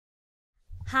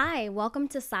Hi, welcome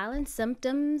to Silent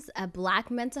Symptoms, a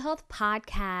Black mental health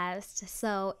podcast.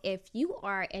 So, if you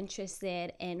are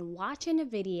interested in watching a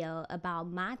video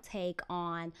about my take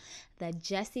on the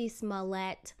Jussie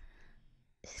Smollett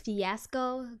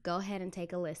fiasco, go ahead and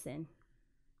take a listen.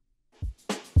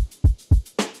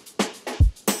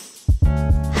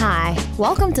 Hi,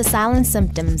 welcome to Silent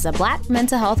Symptoms, a Black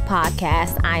mental health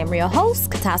podcast. I am your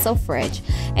host, Katasso Fridge,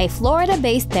 a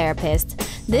Florida-based therapist.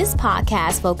 This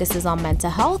podcast focuses on mental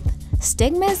health,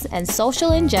 stigmas, and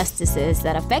social injustices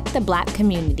that affect the Black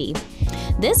community.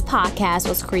 This podcast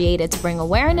was created to bring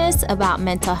awareness about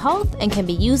mental health and can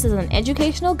be used as an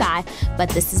educational guide, but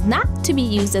this is not to be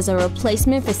used as a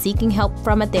replacement for seeking help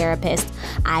from a therapist.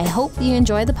 I hope you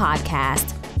enjoy the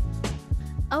podcast.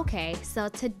 Okay, so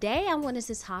today I wanted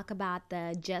to talk about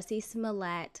the Jussie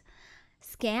Smollett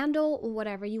scandal, or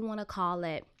whatever you want to call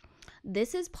it.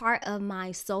 This is part of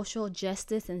my social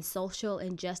justice and social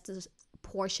injustice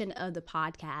portion of the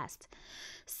podcast.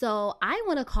 So I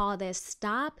want to call this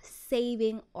Stop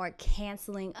Saving or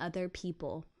Canceling Other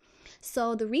People.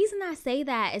 So the reason I say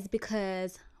that is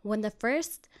because when the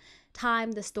first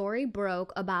time the story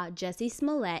broke about Jussie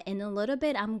Smollett, in a little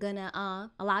bit I'm going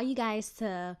to allow you guys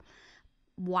to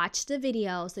watch the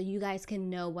video so you guys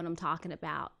can know what I'm talking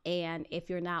about. And if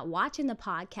you're not watching the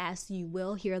podcast, you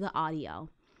will hear the audio.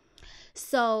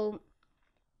 So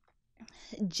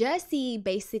Jussie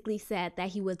basically said that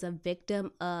he was a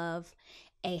victim of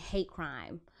a hate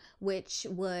crime, which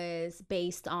was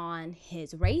based on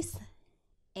his race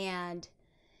and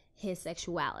his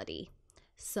sexuality.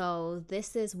 So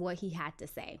this is what he had to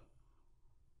say.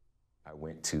 I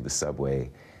went to the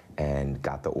subway and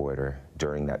got the order.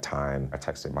 During that time, I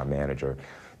texted my manager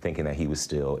thinking that he was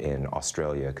still in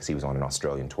Australia because he was on an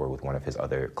Australian tour with one of his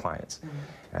other clients. Mm-hmm.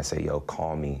 And I said, yo,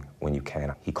 call me when you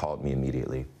can. He called me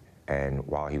immediately. And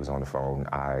while he was on the phone,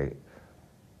 I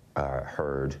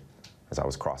heard, as I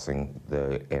was crossing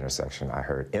the intersection, I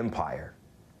heard Empire.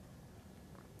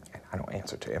 And I don't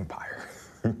answer to Empire.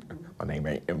 My name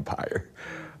ain't Empire.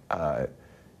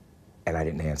 And I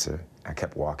didn't answer. I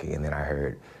kept walking, and then I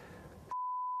heard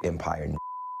Empire.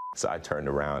 So I turned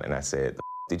around and I said, the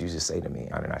did you just say to me?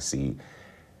 And I see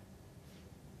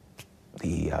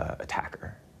the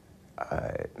attacker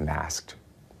masked,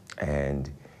 and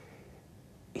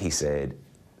he said,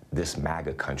 this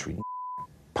MAGA country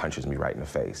punches me right in the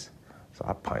face. So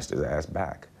I punched his ass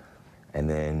back. And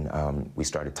then we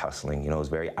started tussling. You know, it was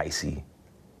very icy,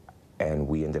 and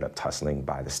we ended up tussling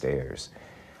by the stairs.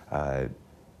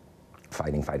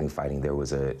 Fighting. There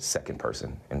was a second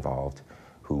person involved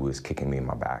who was kicking me in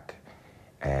my back.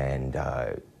 And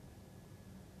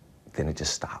then it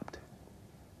just stopped.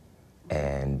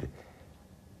 And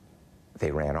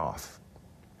they ran off.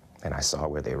 And I saw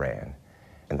where they ran.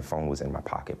 And the phone was in my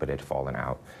pocket, but it had fallen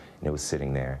out. And it was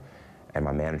sitting there. And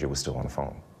my manager was still on the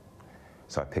phone.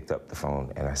 So I picked up the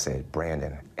phone and I said,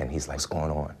 Brandon. And he's like, what's going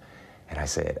on? And I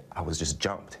said, I was just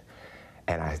jumped.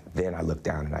 And then I looked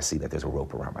down and I see that there's a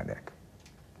rope around my neck,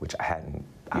 which I hadn't.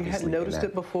 You hadn't noticed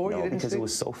it before? No, you didn't because see? It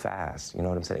was so fast. You know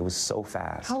what I'm saying? It was so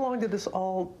fast. How long did this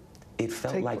all It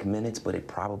felt take? like minutes, but it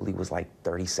probably was like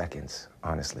 30 seconds,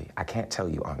 honestly. I can't tell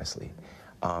you, honestly.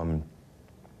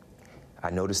 I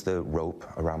noticed the rope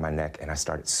around my neck, and I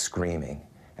started screaming.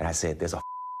 And I said, there's a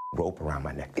rope around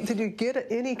my neck. Did you get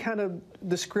any kind of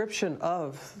description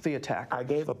of the attacker? I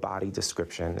gave a body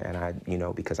description,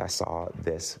 and because I saw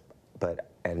this,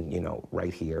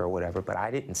 right here or whatever, but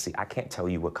I didn't see, I can't tell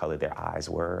you what color their eyes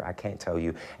were. I can't tell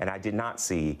you. And I did not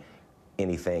see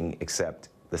anything except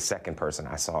the second person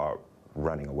I saw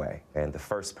running away. And the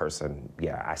first person,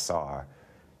 I saw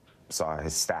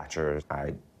his stature.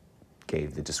 I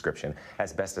gave the description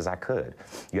as best as I could.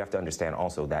 You have to understand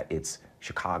also that it's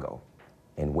Chicago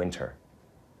in winter.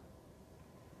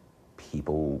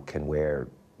 People can wear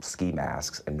ski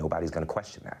masks and nobody's gonna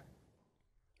question that.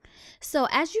 So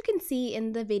as you can see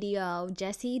in the video,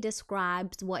 Jussie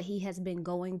describes what he has been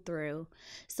going through.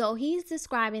 So he's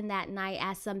describing that night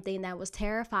as something that was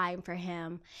terrifying for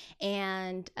him.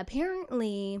 And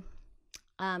apparently,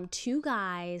 two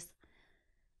guys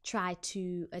tried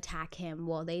to attack him.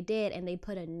 Well, they did, and they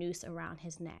put a noose around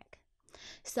his neck.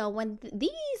 So when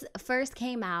these first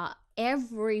came out,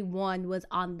 everyone was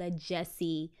on the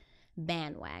Jussie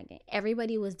bandwagon.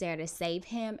 Everybody was there to save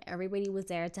him. Everybody was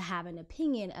there to have an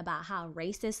opinion about how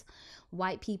racist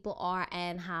white people are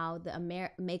and how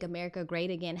the Make America Great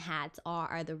Again hats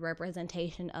are the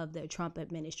representation of the Trump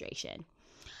administration.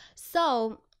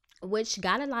 So, which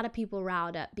got a lot of people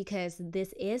riled up, because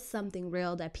this is something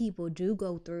real that people do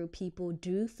go through. People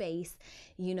do face,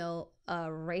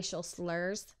 racial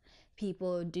slurs.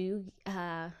 People do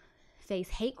face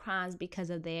hate crimes because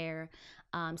of their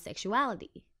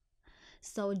sexuality.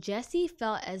 So Jussie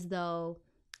felt as though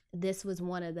this was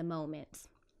one of the moments.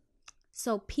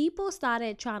 So people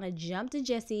started trying to jump to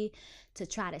Jussie to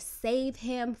try to save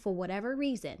him for whatever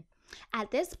reason.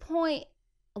 At this point,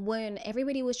 when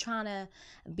everybody was trying to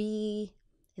be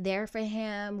there for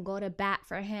him, go to bat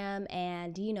for him,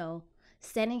 and, you know,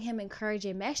 sending him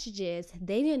encouraging messages,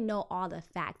 they didn't know all the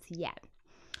facts yet.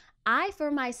 I, for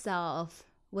myself,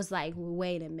 was like,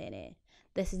 wait a minute.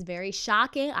 This is very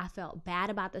shocking. I felt bad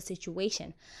about the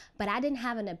situation, but I didn't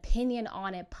have an opinion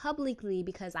on it publicly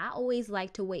because I always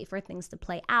like to wait for things to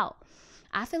play out.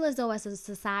 I feel as though as a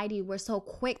society, we're so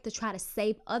quick to try to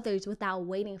save others without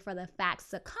waiting for the facts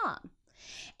to come.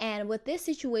 And with this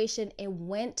situation, it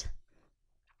went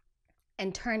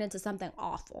and turned into something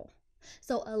awful.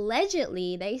 So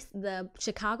allegedly, the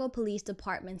Chicago Police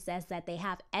Department says that they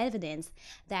have evidence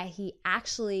that he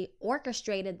actually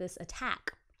orchestrated this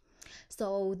attack.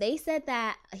 So they said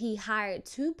that he hired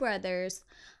two brothers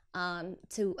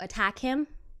to attack him,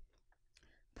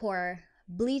 pour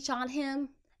bleach on him,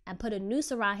 and put a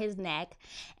noose around his neck.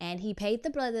 And he paid the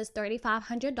brothers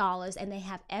 $3,500, and they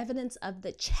have evidence of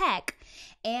the check.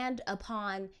 And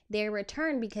upon their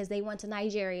return, because they went to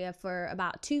Nigeria for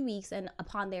about 2 weeks, and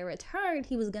upon their return,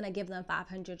 he was going to give them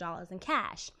 $500 in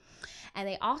cash. And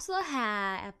they also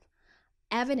have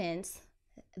evidence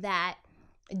that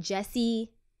Jussie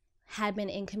had been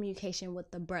in communication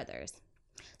with the brothers.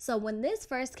 So when this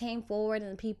first came forward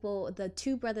and the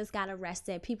two brothers got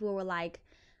arrested, people were like,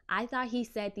 I thought he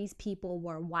said these people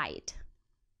were white.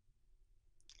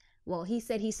 Well, he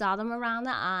said he saw them around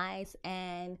the eyes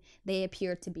and they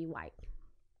appeared to be white.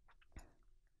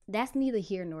 That's neither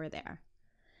here nor there.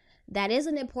 That is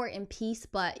an important piece,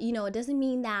 but you know, it doesn't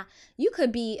mean that you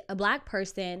could be a black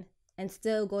person and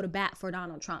still go to bat for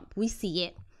Donald Trump. We see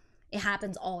it. It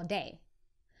happens all day.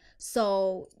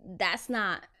 So that's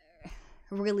not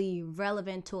really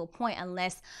relevant to a point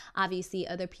unless obviously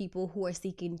other people who are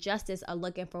seeking justice are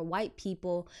looking for white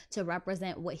people to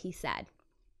represent what he said.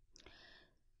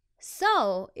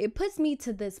 So it puts me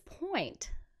to this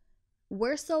point.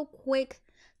 We're so quick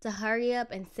to hurry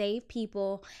up and save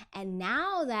people. And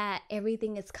now that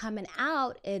everything is coming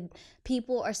out, and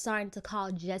people are starting to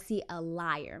call Jussie a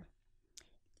liar.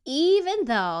 Even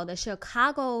though the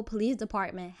Chicago Police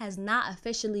Department has not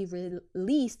officially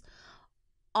released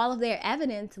all of their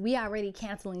evidence, we are already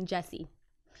canceling Jussie.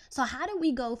 So how do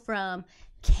we go from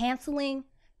canceling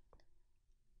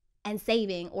and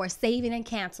saving, or saving and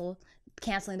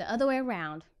canceling the other way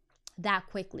around that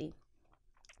quickly?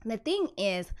 The thing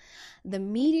is, the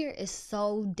media is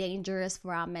so dangerous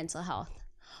for our mental health.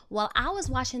 While I was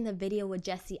watching the video with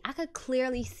Jussie, I could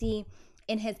clearly see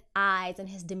in his eyes and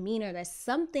his demeanor that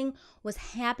something was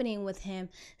happening with him.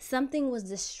 Something was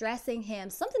distressing him.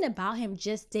 Something about him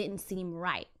just didn't seem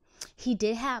right. He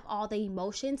did have all the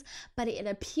emotions, but it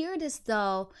appeared as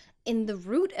though in the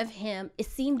root of him, it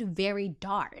seemed very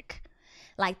dark.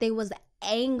 Like there was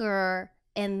anger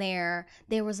in there.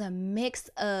 There was a mix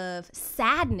of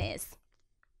sadness.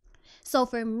 So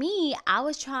for me, I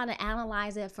was trying to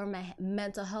analyze it from a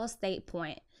mental health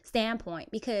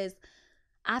standpoint, because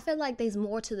I feel like there's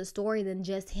more to the story than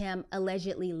just him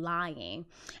allegedly lying.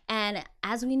 And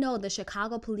as we know, the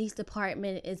Chicago Police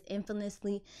Department is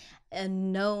infamously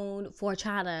known for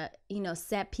trying to,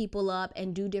 set people up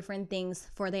and do different things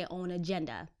for their own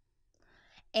agenda.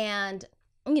 And,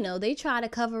 they try to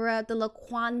cover up the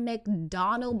Laquan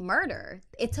McDonald murder.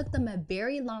 It took them a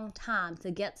very long time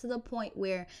to get to the point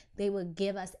where they would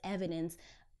give us evidence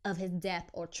of his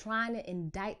death, or trying to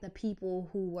indict the people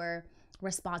who were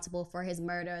responsible for his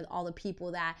murder, all the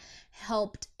people that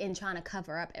helped in trying to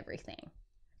cover up everything.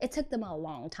 It took them a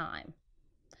long time.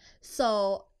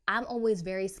 So I'm always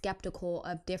very skeptical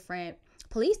of different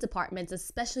police departments,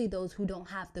 especially those who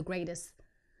don't have the greatest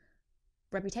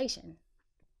reputation.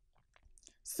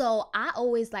 So I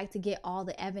always like to get all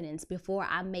the evidence before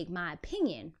I make my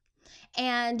opinion.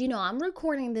 And, I'm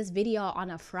recording this video on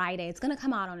a Friday. It's going to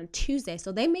come out on a Tuesday.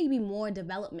 So there may be more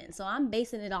development. So I'm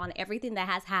basing it on everything that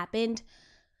has happened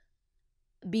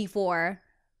before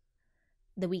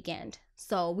the weekend.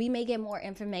 So we may get more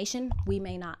information. We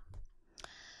may not.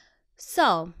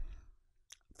 So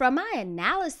from my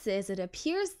analysis, it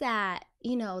appears that,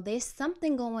 there's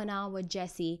something going on with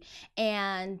Jussie.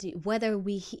 And whether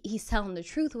he's telling the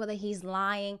truth, whether he's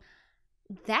lying,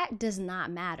 that does not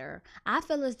matter. I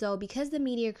feel as though because the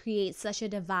media creates such a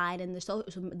divide, and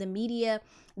the media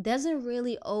doesn't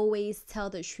really always tell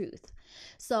the truth.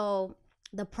 So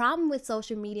The problem with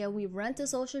social media, we run to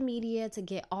social media to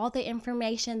get all the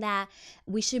information that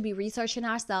we should be researching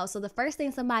ourselves. So the first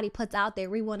thing somebody puts out there,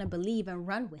 we want to believe and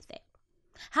run with it.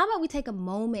 How about we take a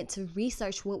moment to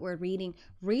research what we're reading,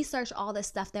 research all the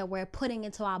stuff that we're putting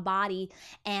into our body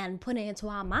and putting into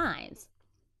our minds?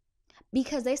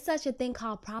 Because there's such a thing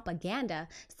called propaganda.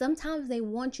 Sometimes they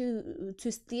want you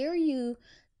to steer you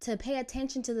to pay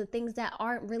attention to the things that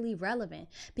aren't really relevant.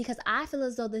 Because I feel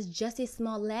as though this Jussie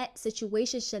Smollett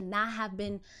situation should not have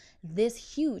been this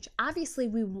huge. Obviously,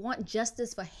 we want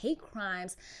justice for hate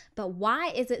crimes, but why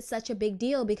is it such a big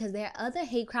deal? Because there are other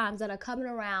hate crimes that are coming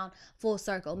around full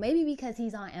circle. Maybe because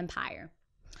he's on Empire.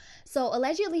 So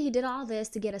allegedly he did all this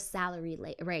to get a salary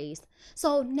raise.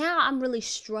 So now I'm really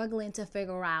struggling to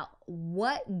figure out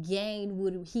what gain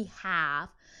would he have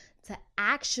to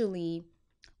actually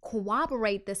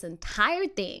corroborate this entire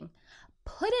thing,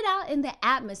 put it out in the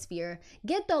atmosphere,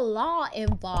 get the law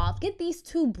involved, get these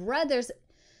two brothers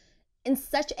in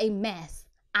such a mess.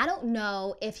 I don't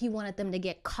know if he wanted them to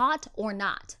get caught or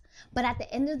not. But at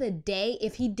the end of the day,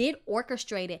 if he did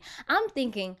orchestrate it, I'm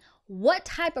thinking, what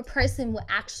type of person would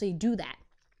actually do that?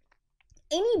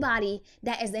 Anybody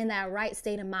that is in that right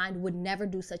state of mind would never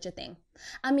do such a thing.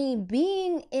 I mean,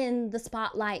 being in the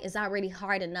spotlight is already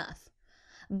hard enough.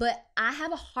 But I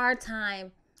have a hard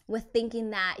time with thinking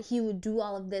that he would do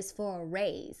all of this for a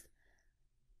raise.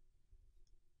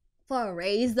 For a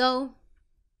raise, though?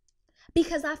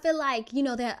 Because I feel like,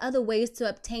 there are other ways to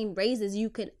obtain raises. You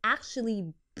could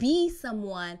actually be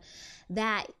someone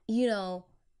that,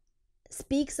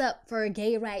 speaks up for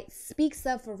gay rights, speaks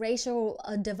up for racial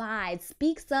divides,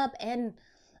 speaks up and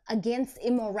against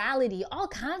immorality, all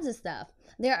kinds of stuff.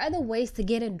 There are other ways to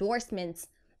get endorsements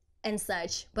and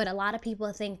such, but a lot of people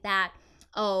think that,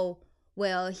 oh,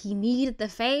 well, he needed the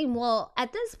fame. Well,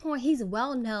 at this point, he's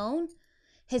well known.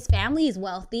 His family is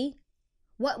wealthy.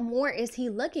 What more is he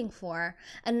looking for?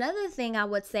 Another thing I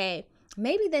would say,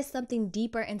 maybe there's something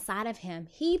deeper inside of him.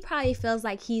 He probably feels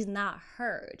like he's not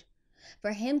heard.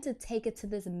 For him to take it to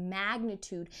this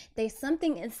magnitude, there's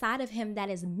something inside of him that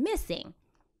is missing.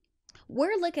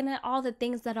 We're looking at all the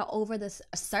things that are over the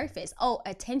surface. Oh,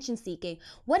 attention seeking.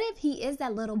 What if he is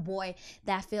that little boy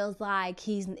that feels like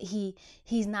he's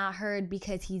not heard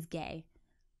because he's gay?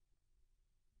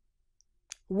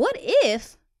 What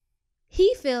if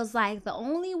he feels like the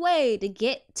only way to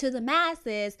get to the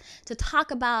masses to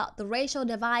talk about the racial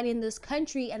divide in this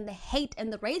country and the hate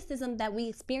and the racism that we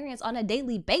experience on a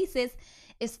daily basis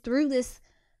is through this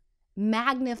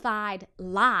magnified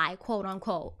lie, quote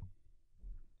unquote?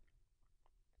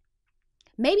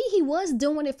 Maybe he was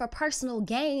doing it for personal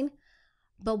gain,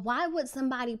 but why would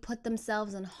somebody put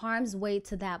themselves in harm's way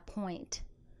to that point?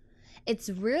 It's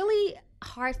really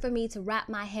hard for me to wrap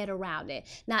my head around it.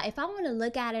 Now, if I want to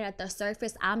look at it at the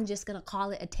surface, I'm just going to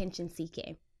call it attention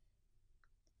seeking.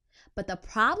 But the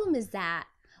problem is that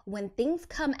when things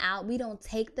come out, we don't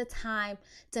take the time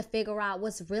to figure out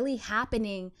what's really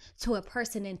happening to a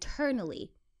person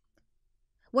internally.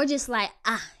 We're just like,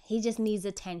 he just needs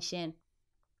attention.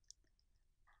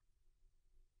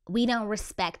 We don't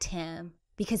respect him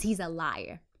because he's a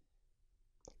liar.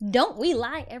 Don't we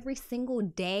lie every single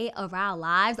day of our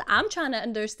lives? I'm trying to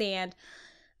understand.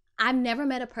 I've never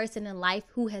met a person in life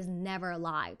who has never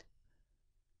lied.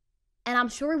 And I'm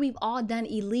sure we've all done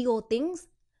illegal things.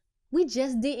 We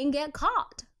just didn't get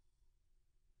caught.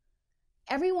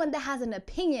 Everyone that has an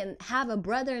opinion have a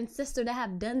brother and sister that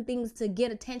have done things to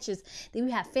get attention. Then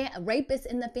we have rapists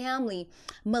in the family,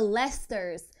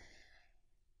 molesters,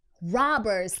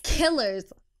 robbers,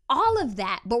 killers, all of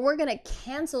that. But we're going to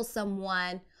cancel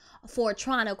someone for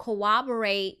trying to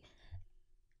corroborate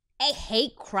a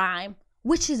hate crime,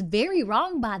 which is very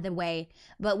wrong, by the way.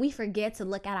 But we forget to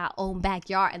look at our own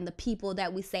backyard and the people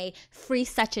that we say free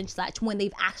such and such when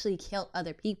they've actually killed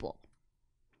other people.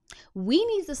 We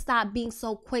need to stop being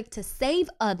so quick to save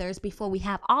others before we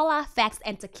have all our facts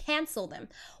and to cancel them.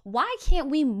 Why can't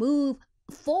we move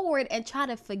forward and try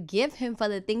to forgive him for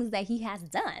the things that he has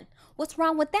done? What's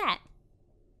wrong with that?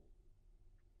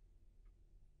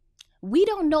 We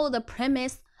don't know the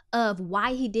premise of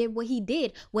why he did what he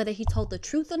did, whether he told the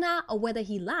truth or not, or whether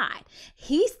he lied.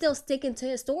 He's still sticking to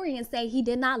his story and saying he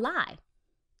did not lie.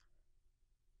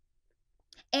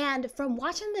 And from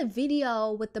watching the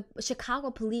video with the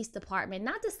Chicago Police Department,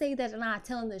 not to say that they're not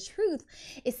telling the truth,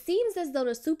 it seems as though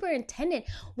the superintendent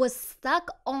was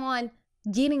stuck on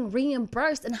getting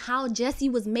reimbursed and how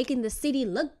Jussie was making the city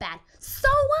look bad. So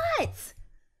what?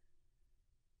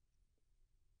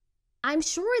 I'm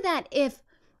sure that if,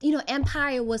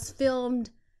 Empire was filmed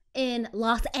in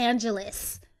Los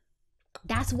Angeles,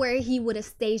 that's where he would have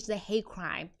staged the hate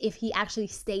crime if he actually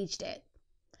staged it.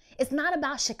 It's not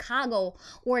about Chicago,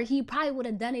 or he probably would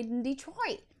have done it in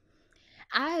Detroit.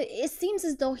 It seems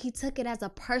as though he took it as a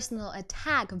personal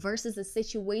attack versus a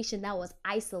situation that was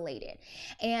isolated.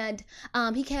 And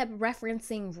he kept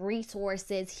referencing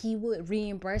resources. He would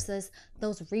reimburse us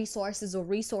those resources, or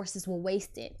resources were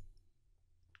wasted.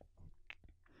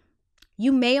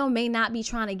 You may or may not be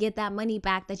trying to get that money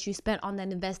back that you spent on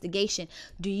that investigation.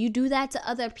 Do you do that to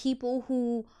other people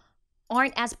who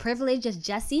aren't as privileged as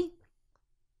Jussie?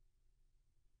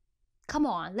 Come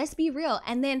on, let's be real.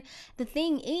 And then the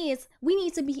thing is, we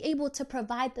need to be able to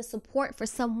provide the support for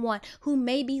someone who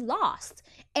may be lost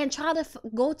and try to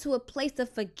go to a place of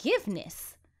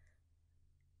forgiveness.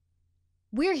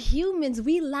 We're humans.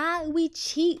 We lie, we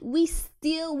cheat, we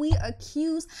steal, we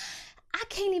accuse. I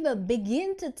can't even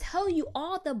begin to tell you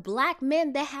all the Black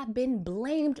men that have been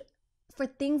blamed for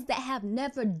things that have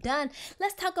never done.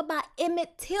 Let's talk about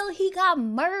Emmett Till. He got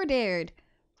murdered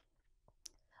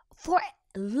for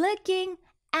looking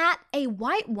at a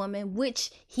white woman,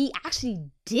 which he actually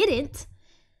didn't.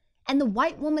 And the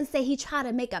white woman said he tried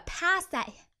to make a pass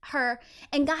at her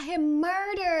and got him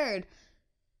murdered.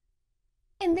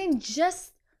 And then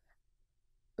just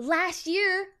last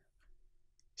year,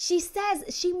 she says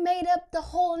she made up the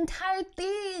whole entire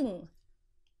thing.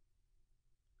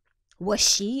 Was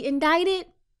she indicted?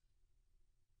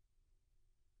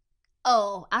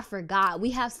 Oh, I forgot.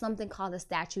 We have something called the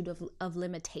statute of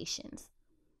limitations.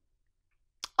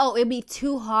 Oh, it'd be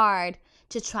too hard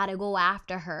to try to go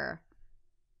after her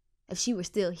if she were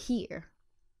still here.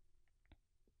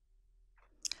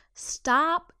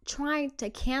 Stop trying to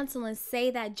cancel and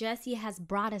say that Jussie has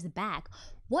brought us back.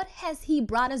 What has he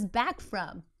brought us back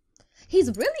from?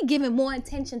 He's really giving more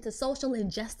attention to social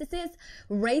injustices,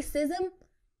 racism,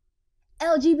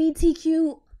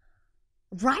 LGBTQ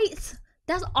rights.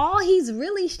 That's all he's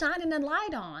really shining a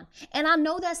light on. And I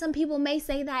know that some people may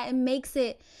say that it makes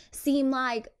it seem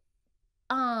like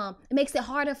it makes it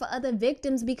harder for other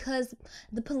victims because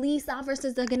the police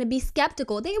officers are going to be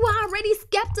skeptical. They were already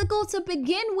skeptical to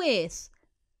begin with.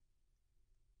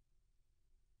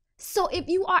 So if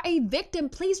you are a victim,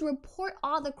 please report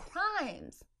all the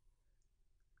crimes.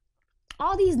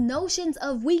 All these notions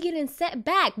of we getting set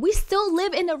back. We still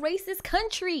live in a racist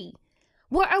country.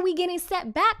 Where are we getting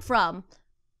set back from?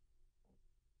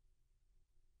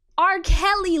 R.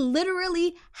 Kelly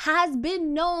literally has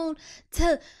been known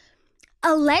to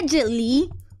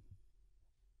allegedly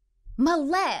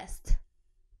molest,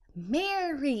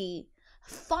 marry,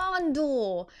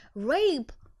 fondle,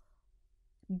 rape,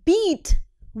 beat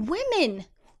women.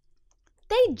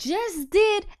 They just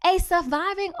did a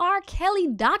Surviving R. Kelly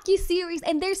docuseries,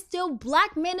 and there's still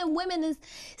Black men and women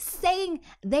saying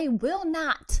they will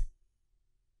not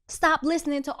stop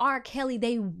listening to R. Kelly.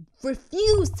 They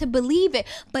refuse to believe it.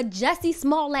 But Jussie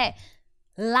Smollett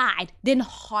lied, didn't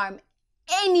harm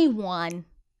anyone,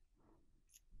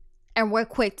 and we're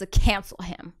quick to cancel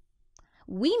him.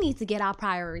 We need to get our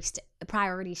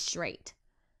priorities straight.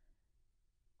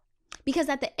 Because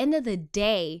at the end of the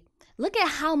day, look at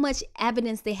how much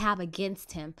evidence they have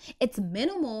against him. It's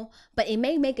minimal, but it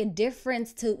may make a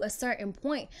difference to a certain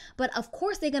point. But of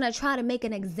course, they're going to try to make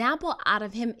an example out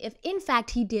of him if, in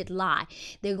fact, he did lie.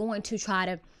 They're going to try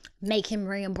to make him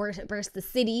reimburse the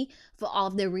city for all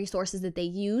of their resources that they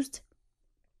used.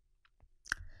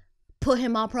 Put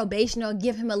him on probation or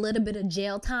give him a little bit of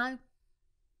jail time.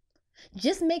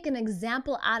 Just make an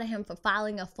example out of him for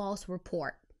filing a false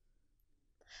report.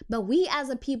 But we as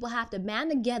a people have to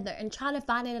band together and try to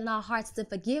find it in our hearts to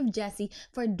forgive Jussie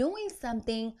for doing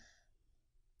something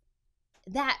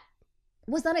that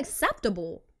was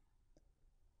unacceptable.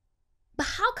 But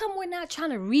how come we're not trying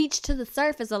to reach to the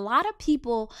surface? A lot of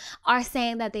people are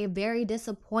saying that they're very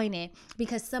disappointed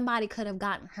because somebody could have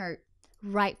gotten hurt,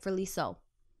 rightfully so.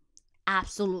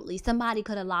 Absolutely. Somebody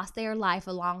could have lost their life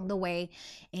along the way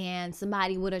and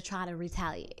somebody would have tried to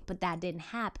retaliate, but that didn't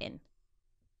happen.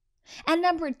 And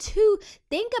number two,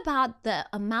 think about the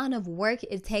amount of work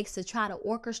it takes to try to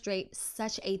orchestrate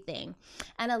such a thing.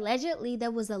 And allegedly,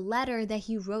 there was a letter that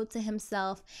he wrote to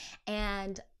himself,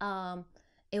 and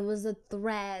it was a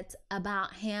threat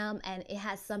about him, and it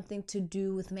has something to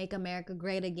do with Make America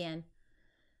Great Again.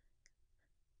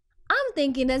 I'm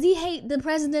thinking, does he hate the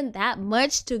president that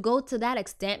much to go to that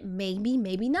extent? Maybe,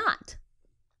 maybe not.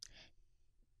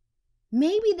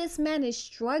 Maybe this man is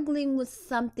struggling with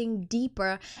something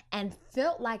deeper and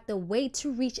felt like the way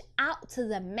to reach out to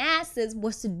the masses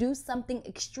was to do something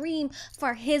extreme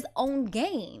for his own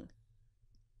gain.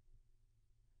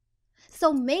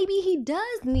 So maybe he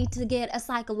does need to get a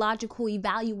psychological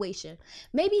evaluation.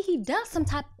 Maybe he does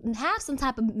have some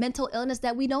type of mental illness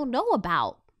that we don't know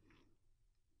about.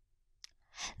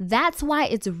 That's why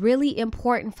it's really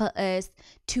important for us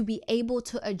to be able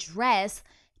to address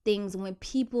things when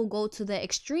people go to the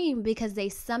extreme, because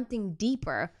there's something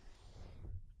deeper.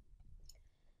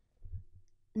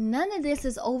 None of this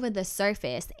is over the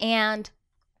surface. And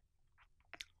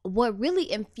what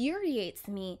really infuriates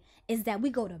me is that we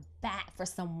go to bat for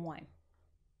someone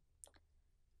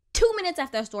 2 minutes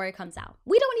after a story comes out.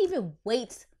 We don't even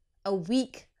wait a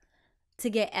week to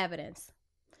get evidence.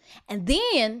 And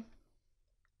then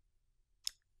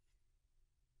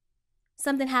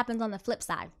something happens on the flip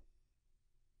side.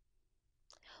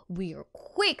 We are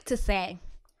quick to say,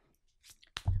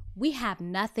 we have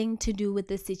nothing to do with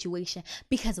this situation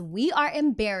because we are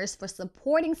embarrassed for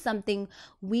supporting something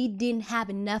we didn't have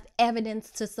enough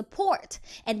evidence to support.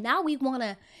 And now we want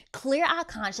to clear our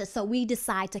conscience, so we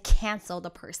decide to cancel the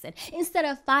person instead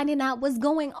of finding out what's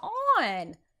going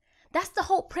on. That's the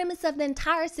whole premise of the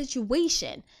entire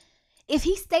situation. If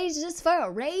he stays just for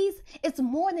a raise, it's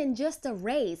more than just a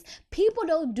raise. People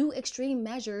don't do extreme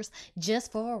measures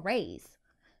just for a raise.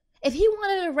 If he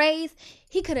wanted a raise,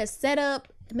 he could have set up,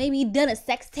 maybe done a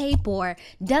sex tape or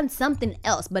done something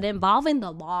else. But involving the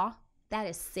law, that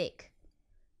is sick.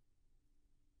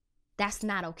 That's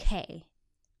not okay.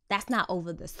 That's not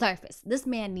over the surface. This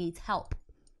man needs help.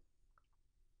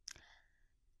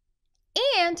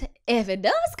 And if it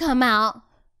does come out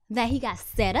that he got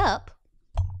set up,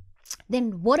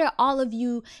 then what are all of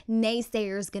you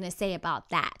naysayers going to say about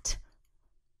that?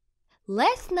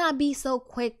 Let's not be so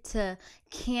quick to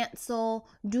cancel,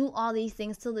 do all these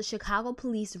things till the Chicago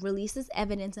police releases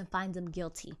evidence and finds him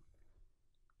guilty.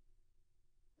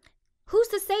 Who's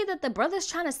to say that the brother's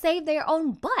trying to save their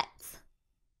own butts?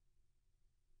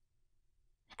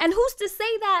 And who's to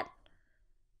say that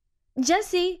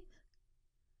Jussie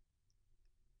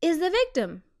is the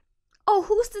victim? Oh,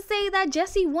 who's to say that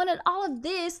Jussie wanted all of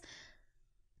this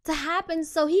to happen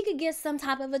so he could get some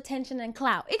type of attention and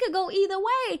clout? It could go either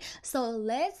way. So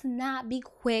let's not be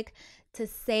quick to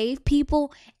save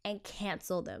people and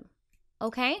cancel them.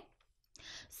 Okay?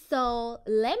 So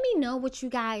let me know what you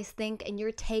guys think and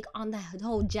your take on the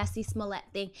whole Jussie Smollett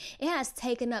thing. It has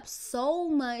taken up so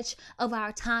much of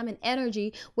our time and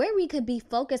energy where we could be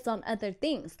focused on other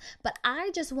things. But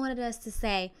I just wanted us to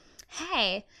say,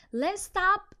 hey, let's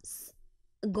stop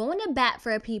going to bat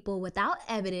for people without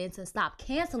evidence and stop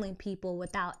canceling people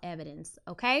without evidence,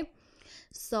 okay?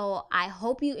 So I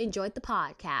hope you enjoyed the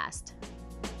podcast.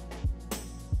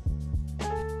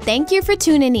 Thank you for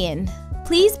tuning in.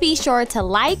 Please be sure to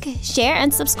like, share,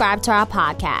 and subscribe to our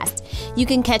podcast. You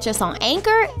can catch us on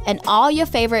Anchor and all your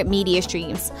favorite media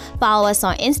streams. Follow us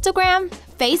on Instagram,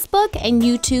 Facebook, and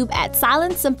YouTube at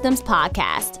Silent Symptoms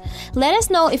Podcast. Let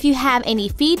us know if you have any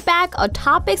feedback or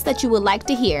topics that you would like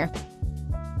to hear.